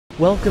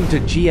Welcome to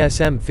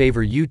GSM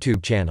Favor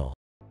YouTube channel.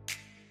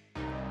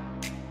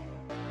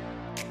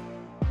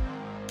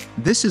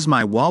 This is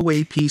my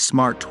HUAWEI P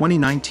Smart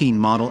 2019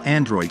 model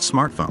Android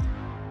smartphone.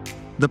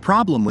 The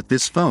problem with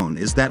this phone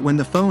is that when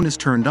the phone is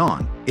turned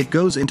on, it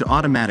goes into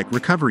automatic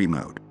recovery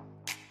mode.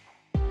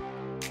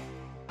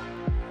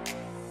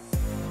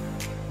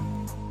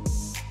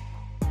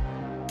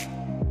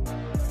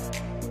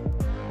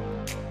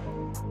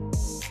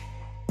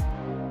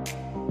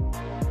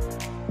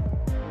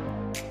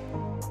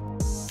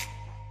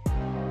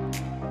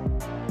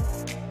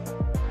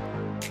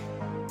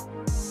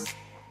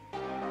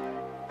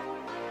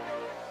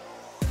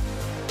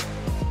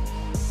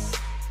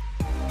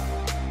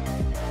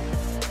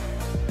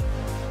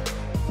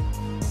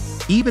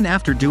 Even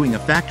after doing a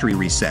factory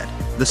reset,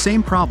 the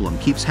same problem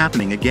keeps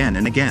happening again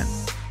and again.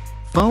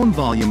 Phone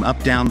volume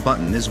up-down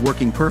button is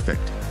working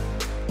perfect.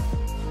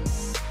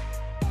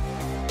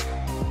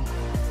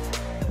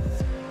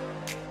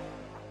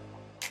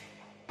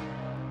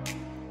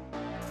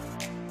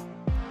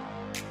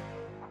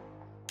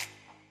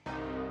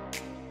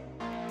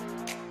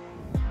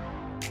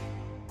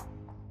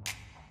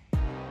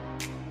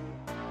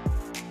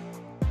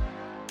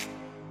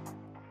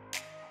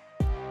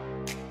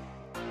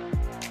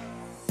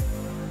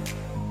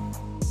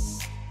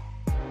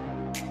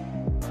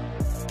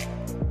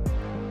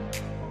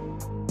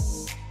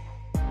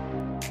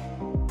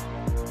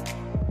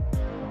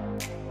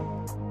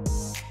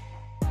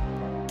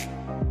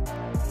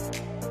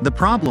 The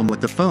problem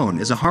with the phone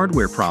is a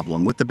hardware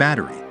problem with the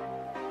battery.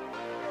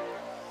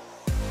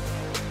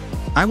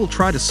 I will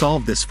try to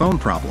solve this phone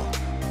problem.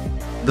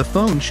 The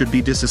phone should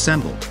be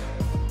disassembled.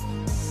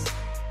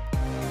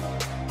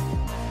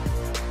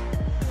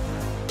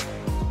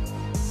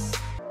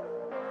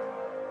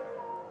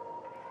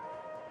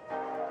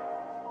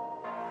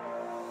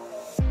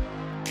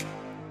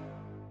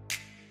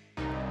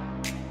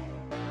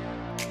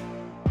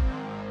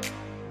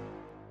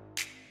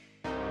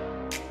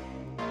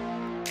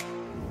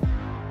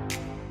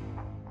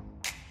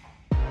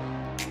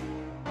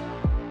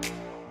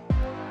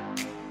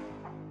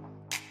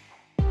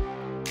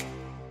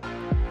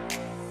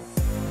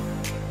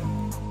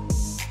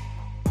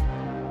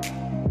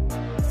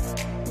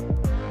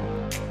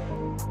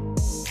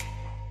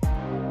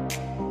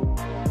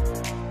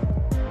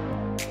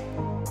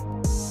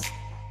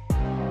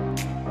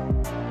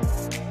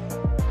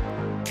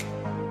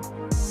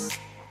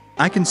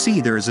 I can see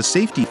there is a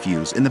safety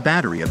fuse in the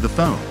battery of the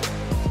phone.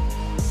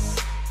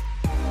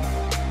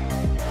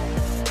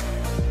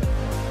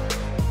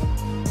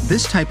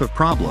 This type of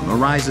problem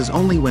arises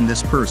only when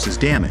this purse is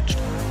damaged.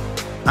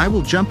 I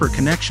will jumper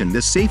connection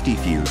this safety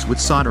fuse with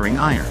soldering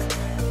iron.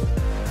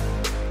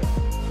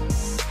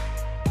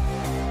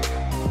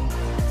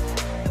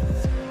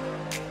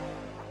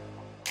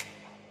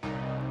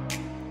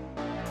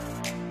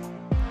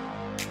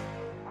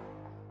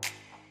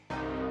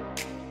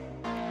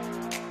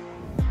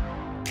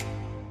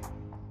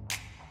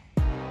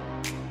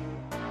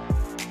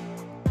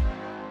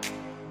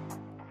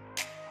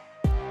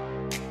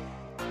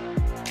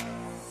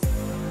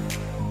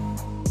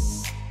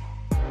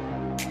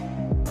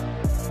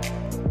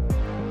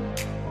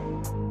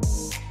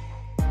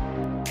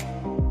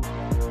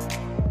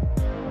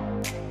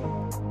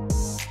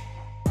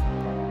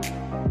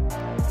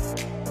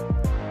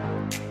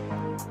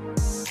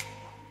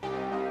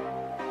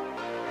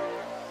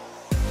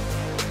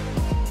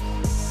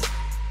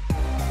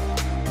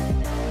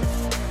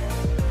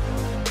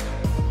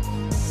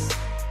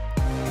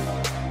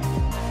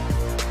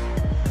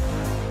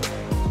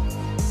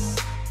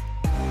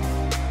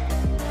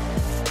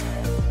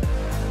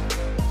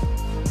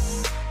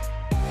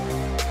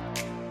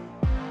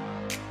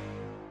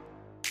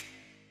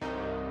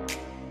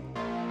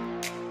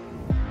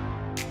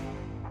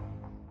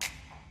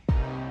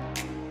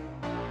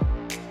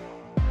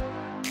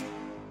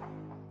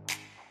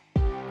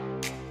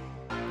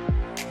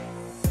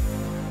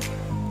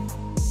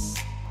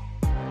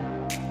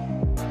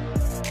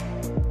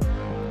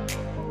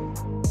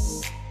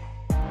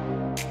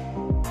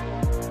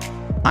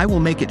 I will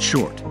make it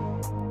short.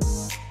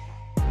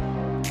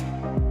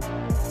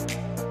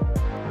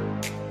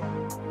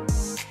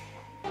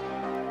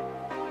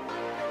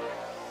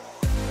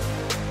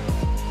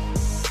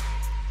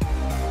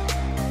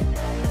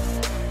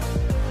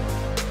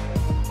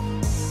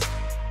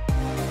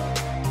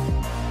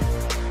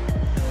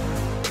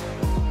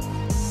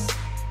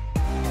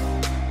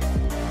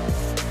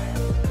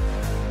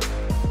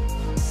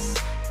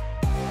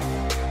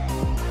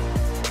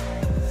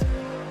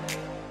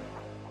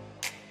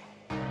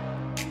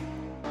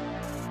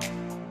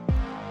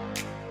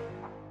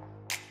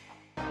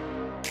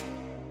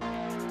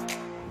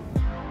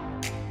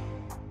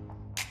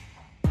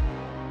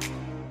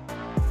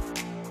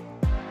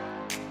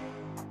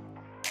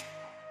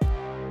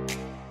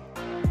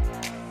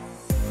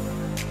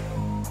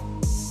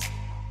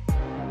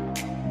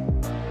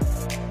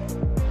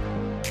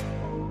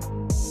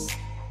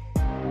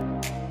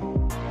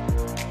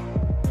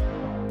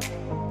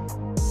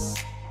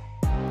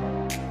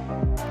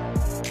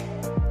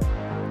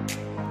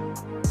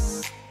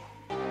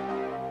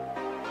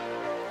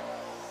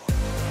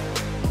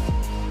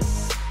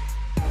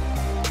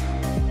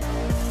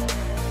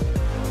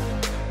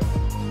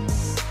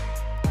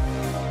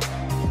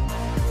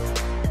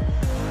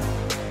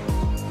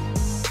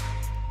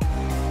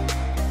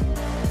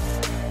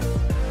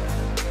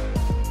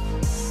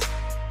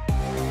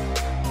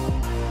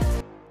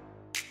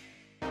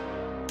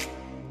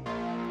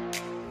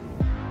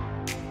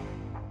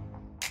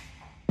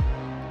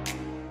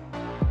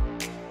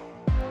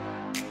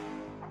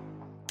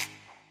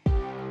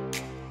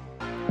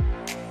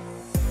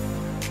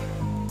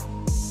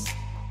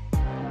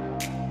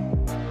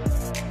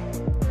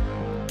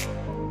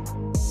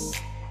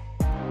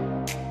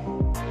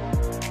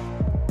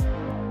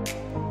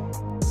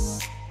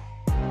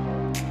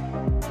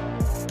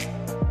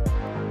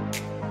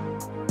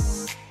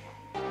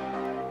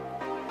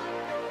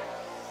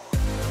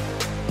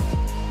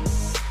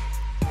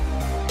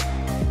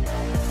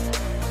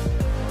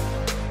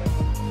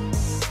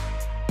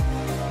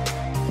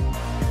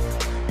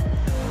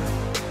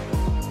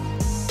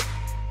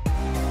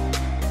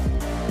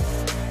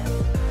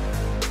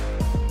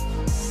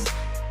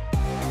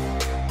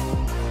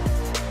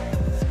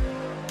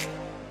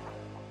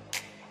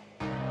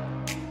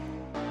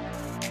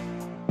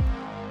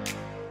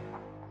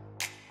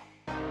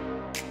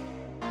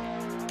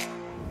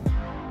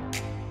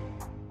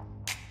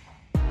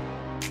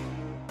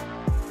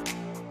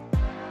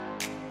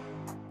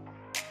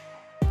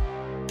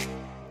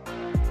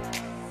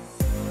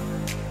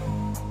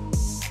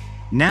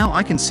 Now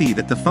I can see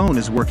that the phone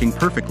is working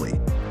perfectly.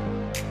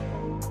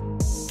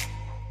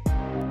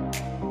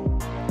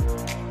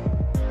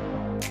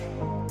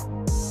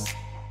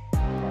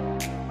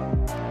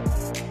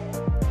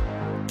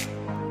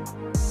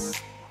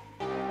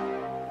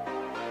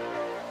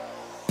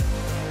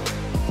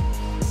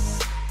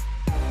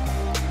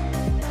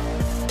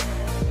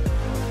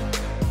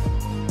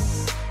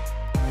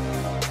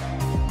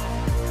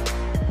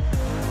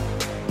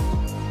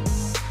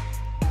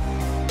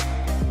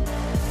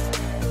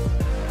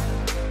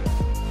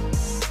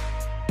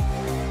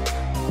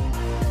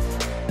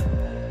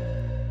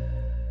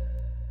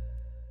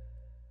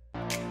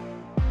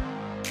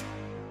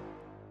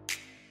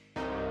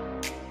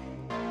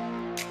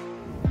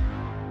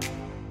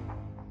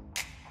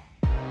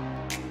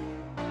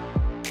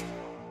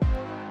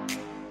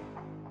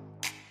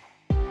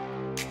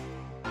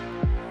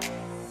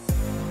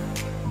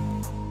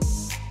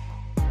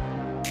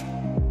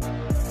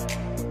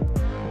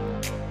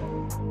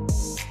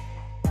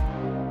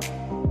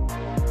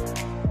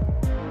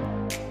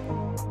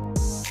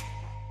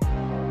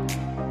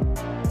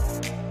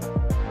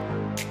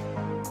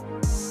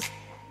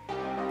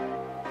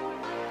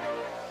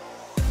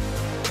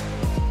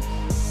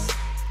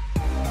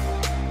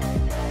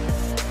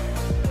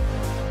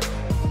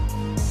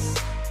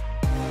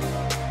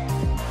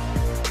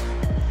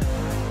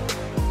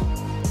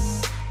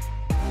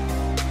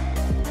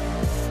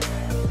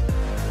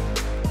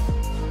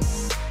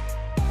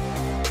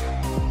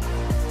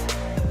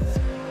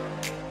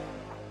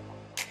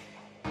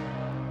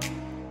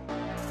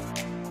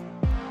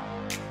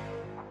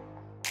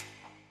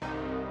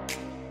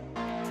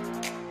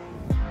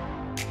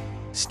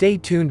 Stay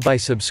tuned by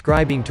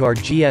subscribing to our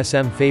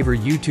GSM Favor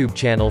YouTube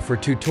channel for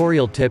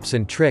tutorial tips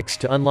and tricks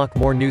to unlock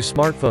more new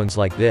smartphones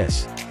like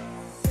this.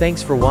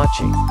 Thanks for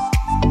watching.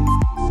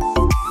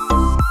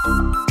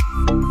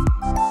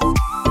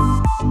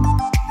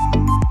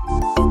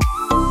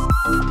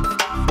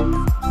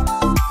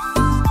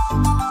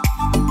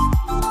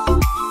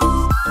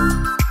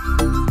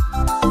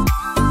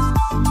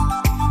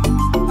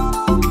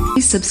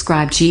 Please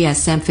subscribe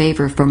GSM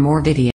Favor for more videos.